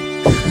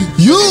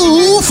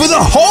 You, for the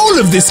whole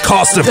of this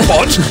cast of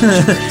pod,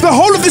 the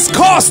whole of this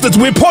cast that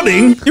we're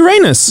podding.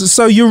 Uranus.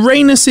 So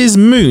Uranus's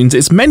moons,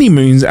 it's many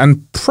moons,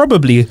 and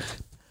probably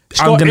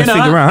I'm going to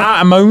figure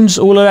out moons,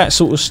 all of that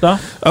sort of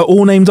stuff. Are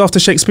all named after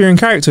Shakespearean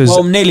characters.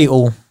 Well, nearly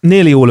all.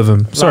 Nearly all of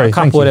them. Sorry, a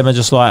couple of them are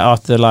just like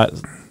after like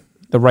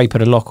the Rape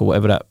of the Lock or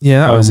whatever that.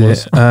 Yeah, that was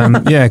it.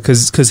 Yeah,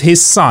 because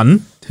his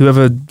son,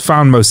 whoever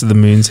found most of the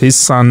moons, his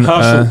son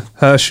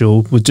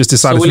Herschel would just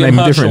decided to name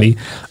him differently.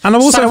 And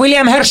I've also Sir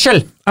William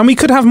Herschel. And we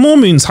could have more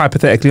moons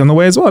hypothetically on the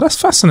way as well. That's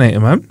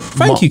fascinating, man.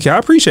 Thank you, Kat. I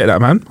appreciate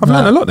that, man. I've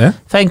learned a lot there.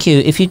 Thank you.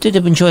 If you did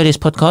enjoy this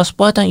podcast,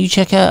 why don't you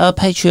check out our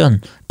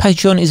Patreon?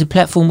 Patreon is a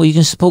platform where you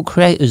can support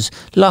creators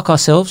like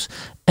ourselves,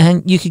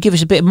 and you could give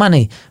us a bit of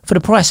money. For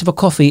the price of a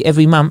coffee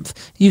every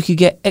month, you could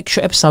get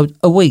extra episode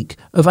a week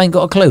of Ain't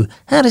Got a Clue.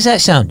 How does that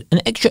sound?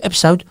 An extra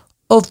episode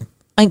of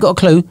Ain't Got a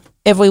Clue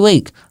every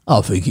week. I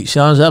think it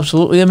sounds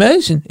absolutely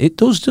amazing. It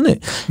does, doesn't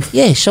it?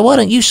 Yeah, so why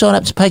don't you sign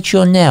up to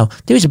Patreon now?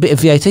 There is a bit of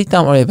VAT,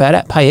 don't worry about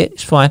that. Pay it,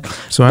 it's fine.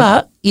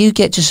 But you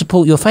get to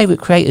support your favourite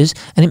creators,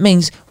 and it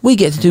means we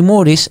get to do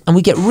more of this, and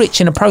we get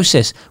rich in the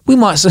process. We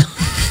might...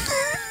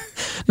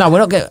 No, we're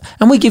not getting...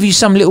 And we give you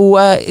some little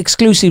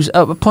exclusives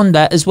upon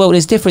that as well.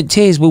 There's different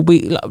tiers. Will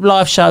be like,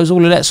 live shows,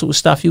 all of that sort of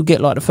stuff. You'll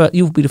get like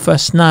you'll be the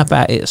first to know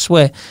about it, I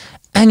swear.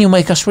 And you'll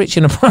make us rich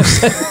in the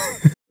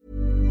process.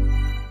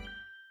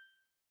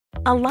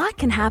 A lot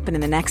can happen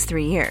in the next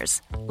 3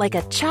 years. Like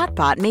a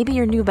chatbot may be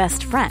your new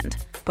best friend.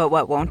 But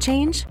what won't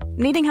change?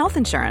 Needing health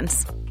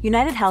insurance.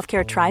 United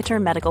Healthcare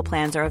Tri-Term Medical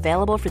Plans are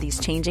available for these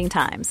changing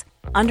times.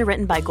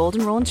 Underwritten by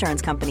Golden Rule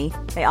Insurance Company,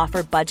 they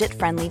offer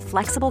budget-friendly,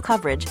 flexible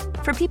coverage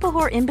for people who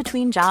are in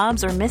between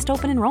jobs or missed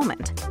open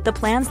enrollment. The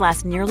plans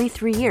last nearly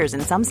 3 years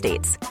in some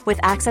states, with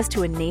access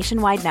to a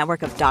nationwide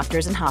network of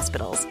doctors and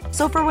hospitals.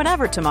 So for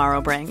whatever tomorrow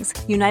brings,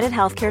 United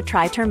Healthcare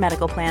Tri-Term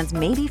Medical Plans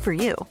may be for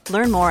you.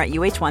 Learn more at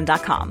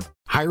uh1.com.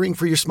 Hiring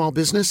for your small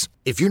business?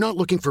 If you're not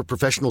looking for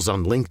professionals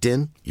on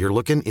LinkedIn, you're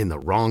looking in the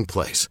wrong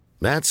place.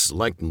 That's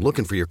like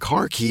looking for your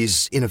car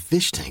keys in a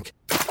fish tank.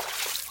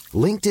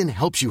 LinkedIn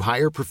helps you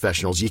hire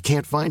professionals you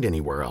can't find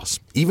anywhere else,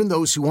 even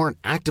those who aren't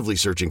actively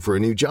searching for a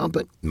new job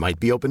but might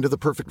be open to the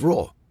perfect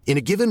role. In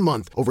a given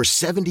month, over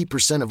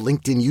 70% of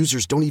LinkedIn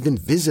users don't even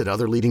visit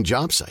other leading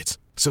job sites.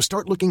 So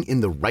start looking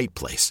in the right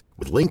place.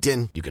 With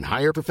LinkedIn, you can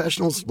hire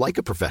professionals like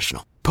a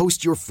professional.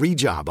 Post your free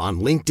job on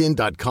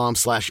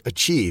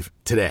linkedin.com/achieve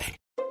today.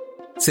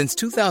 Since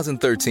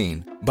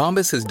 2013,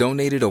 Bombas has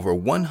donated over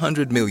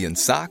 100 million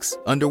socks,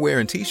 underwear,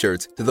 and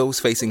T-shirts to those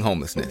facing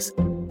homelessness.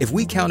 If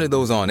we counted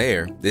those on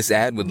air, this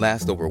ad would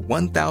last over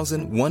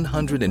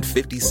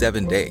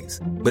 1,157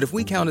 days. But if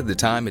we counted the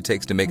time it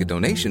takes to make a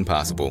donation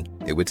possible,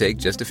 it would take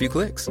just a few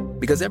clicks.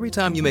 Because every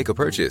time you make a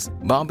purchase,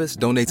 Bombas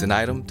donates an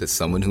item to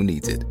someone who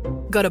needs it.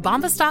 Go to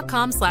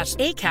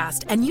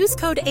bombas.com/ACAST and use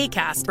code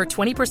ACAST for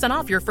 20%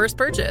 off your first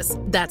purchase.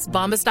 That's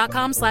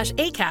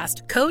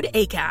bombas.com/ACAST, code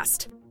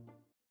ACAST.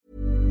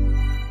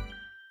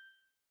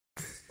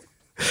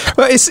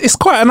 But it's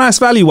quite a nice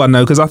value one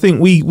though, because I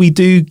think we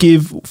do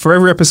give, for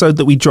every episode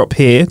that we drop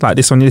here, like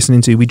this one you're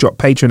listening to, we drop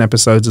Patreon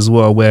episodes as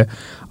well, where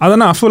I don't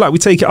know, I feel like we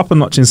take it up a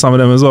notch in some of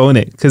them as well,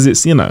 innit? Because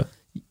it's, you know,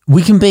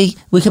 we can be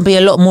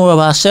a lot more of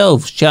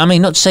ourselves. Do you know what I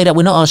mean? Not to say that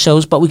we're not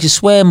ourselves, but we can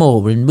swear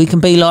more, and we can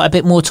be like a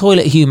bit more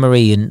toilet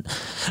humoury. And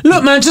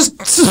look, man,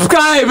 just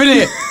subscribe,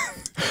 innit?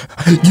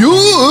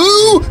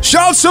 You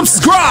shall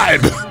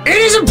subscribe. It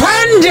is a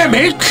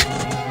pandemic.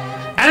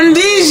 And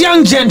these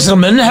young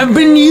gentlemen have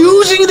been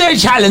using their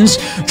talents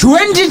to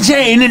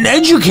entertain and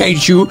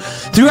educate you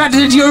throughout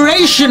the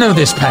duration of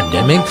this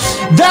pandemic,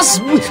 thus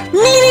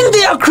meaning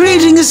they are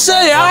creating a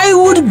say. I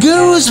would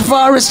go as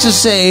far as to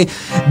say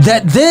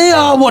that they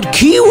are what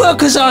key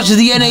workers are to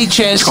the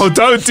NHS. Oh,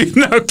 don't do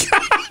no.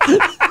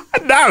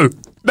 No.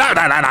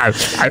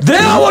 They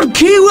are what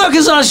key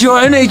workers are to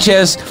your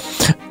NHS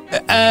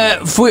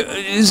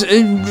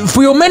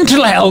for your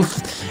mental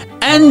health.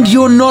 and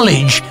your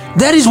knowledge.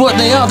 That is what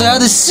they are.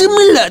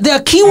 They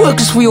are key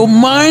workers for your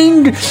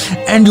mind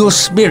and your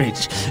spirit.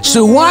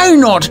 So why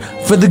not,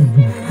 for the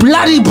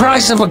bloody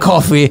price of a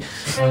coffee,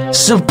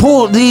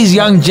 support these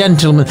young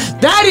gentlemen?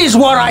 That is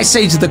what I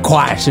say to the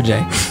choir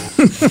today.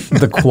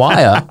 The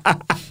choir?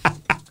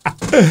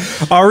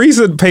 Our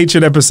recent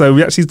Patreon episode,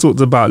 we actually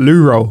talked about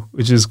loo roll,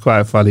 which is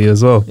quite funny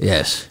as well.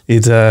 Yes.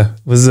 It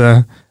was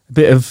a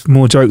bit of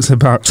more jokes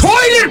about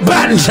toilet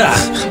banter.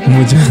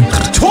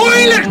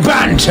 Toilet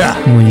banter.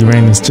 More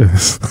Uranus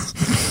jokes.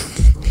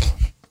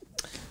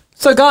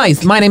 So,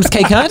 guys, my name's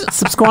Kay Kurd.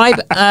 Subscribe.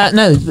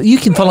 You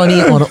can follow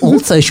me on all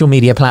social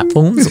media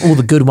platforms, all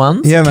the good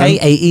ones. Yeah, man.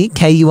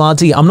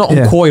 KAEKURD. I'm not on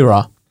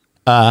Koira.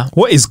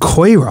 What is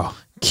Koira?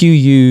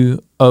 QUORA.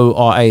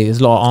 There's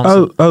a lot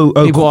of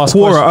answers. People ask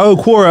Quora.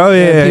 Oh,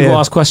 yeah. People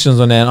ask questions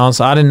on there and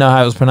answer. I didn't know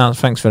how it was pronounced.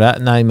 Thanks for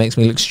that. Now it makes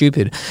me look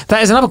stupid.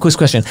 That is another quiz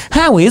question.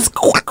 How is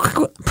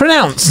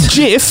pronounced?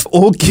 GIF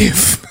or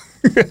GIF?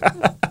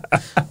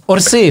 Or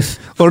Sif?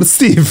 Or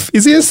Sif?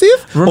 Is he a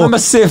Sif? Remember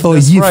Sif? Or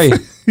spray?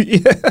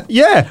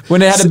 Yeah. When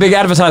they had a big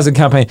advertising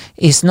campaign,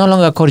 it's no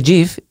longer called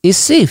GIF, it's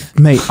Sif.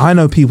 Mate, I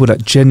know people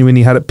that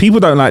genuinely had it. People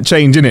don't like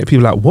change, innit?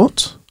 People are like,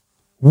 what?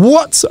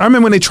 What? I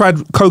remember when they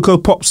tried Cocoa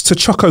Pops to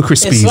Choco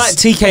Krispies. It's like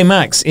TK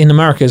Maxx in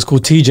America. It's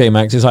called TJ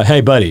Maxx. It's like,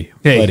 hey, buddy.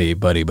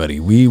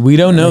 We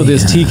don't know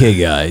this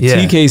TK guy. Yeah.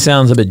 TK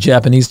sounds a bit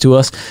Japanese to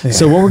us. Yeah.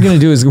 So what we're going to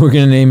do is we're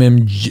going to name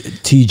him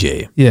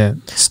TJ. Yeah.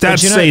 Stats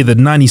say that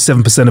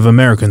 97% of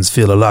Americans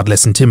feel a lot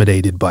less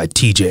intimidated by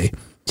TJ.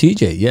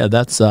 TJ, yeah,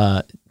 that's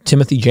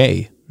Timothy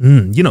J.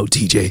 You know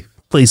TJ.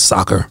 Plays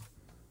soccer,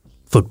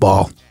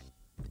 football,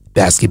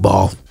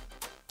 basketball.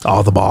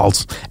 All the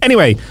balls.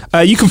 Anyway,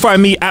 you can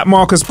find me at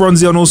Marcus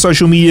Bronzy on all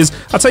social medias.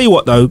 I'll tell you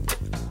what though,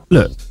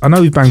 look, I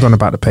know we've banged on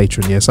about the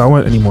Patreon, yeah, so I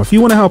won't anymore. If you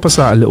want to help us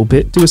out a little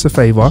bit, do us a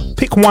favour.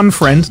 Pick one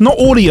friend, not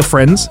all of your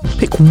friends.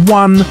 Pick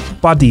one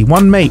buddy,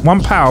 one mate,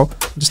 one pal.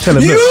 Just tell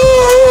him, you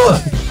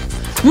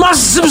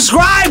must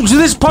subscribe to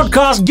this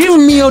podcast. Give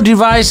me your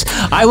device.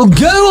 I will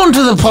go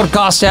onto the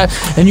podcast app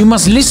and you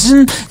must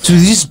listen to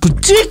this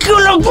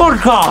particular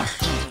podcast.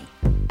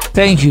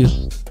 Thank you.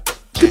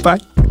 Goodbye.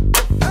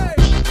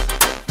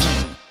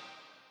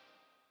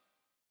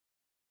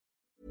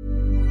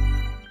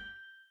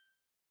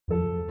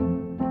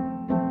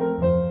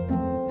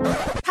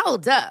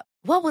 Hold up.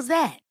 What was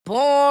that?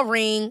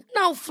 Boring.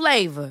 No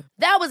flavor.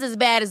 That was as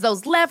bad as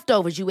those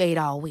leftovers you ate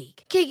all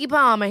week. Keke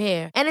Palmer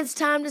here. And it's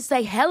time to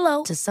say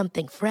hello to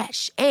something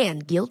fresh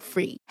and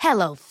guilt-free.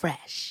 Hello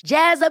Fresh.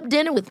 Jazz up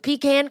dinner with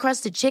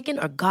pecan-crusted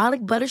chicken or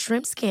garlic butter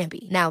shrimp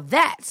scampi. Now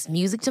that's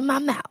music to my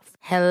mouth.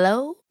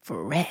 Hello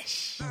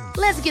Fresh.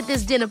 Let's get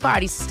this dinner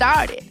party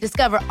started.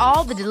 Discover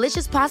all the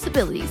delicious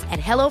possibilities at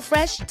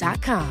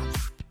HelloFresh.com.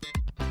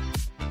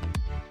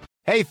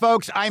 Hey,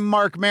 folks, I'm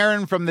Mark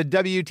Maron from the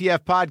WTF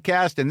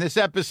Podcast, and this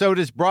episode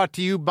is brought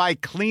to you by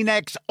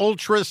Kleenex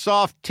Ultra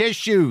Soft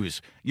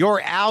Tissues,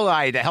 your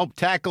ally to help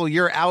tackle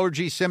your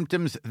allergy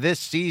symptoms this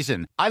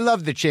season. I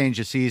love the change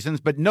of seasons,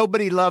 but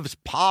nobody loves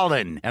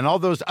pollen and all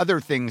those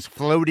other things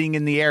floating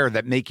in the air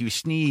that make you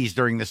sneeze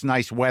during this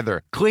nice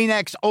weather.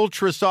 Kleenex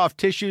Ultra Soft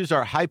Tissues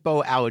are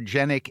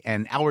hypoallergenic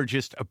and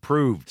allergist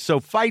approved,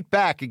 so fight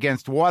back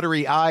against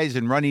watery eyes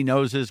and runny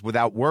noses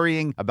without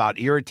worrying about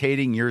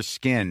irritating your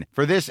skin.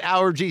 For this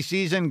allergy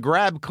season,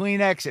 grab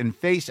Kleenex and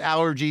face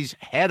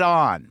allergies head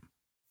on.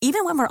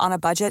 Even when we're on a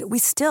budget, we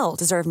still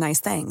deserve nice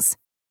things.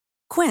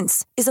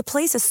 Quince is a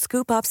place to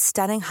scoop up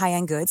stunning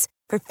high-end goods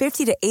for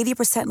 50 to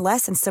 80%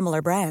 less than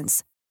similar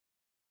brands.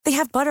 They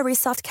have buttery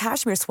soft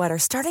cashmere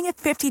sweaters starting at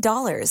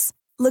 $50,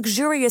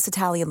 luxurious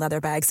Italian leather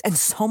bags, and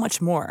so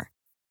much more.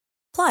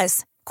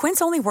 Plus,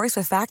 Quince only works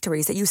with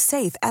factories that use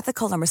safe,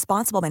 ethical, and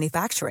responsible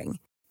manufacturing.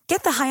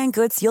 Get the high-end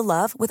goods you'll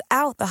love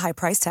without the high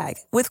price tag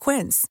with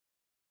Quince.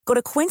 Go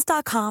to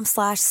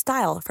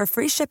quince.com/style for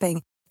free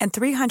shipping and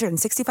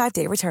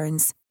 365-day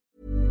returns.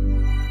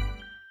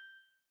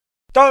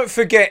 Don't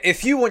forget,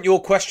 if you want your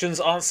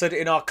questions answered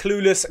in our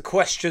Clueless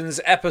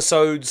Questions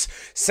episodes,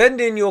 send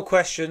in your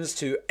questions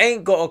to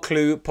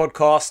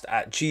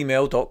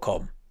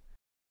ain'tgotacluepodcast@gmail.com.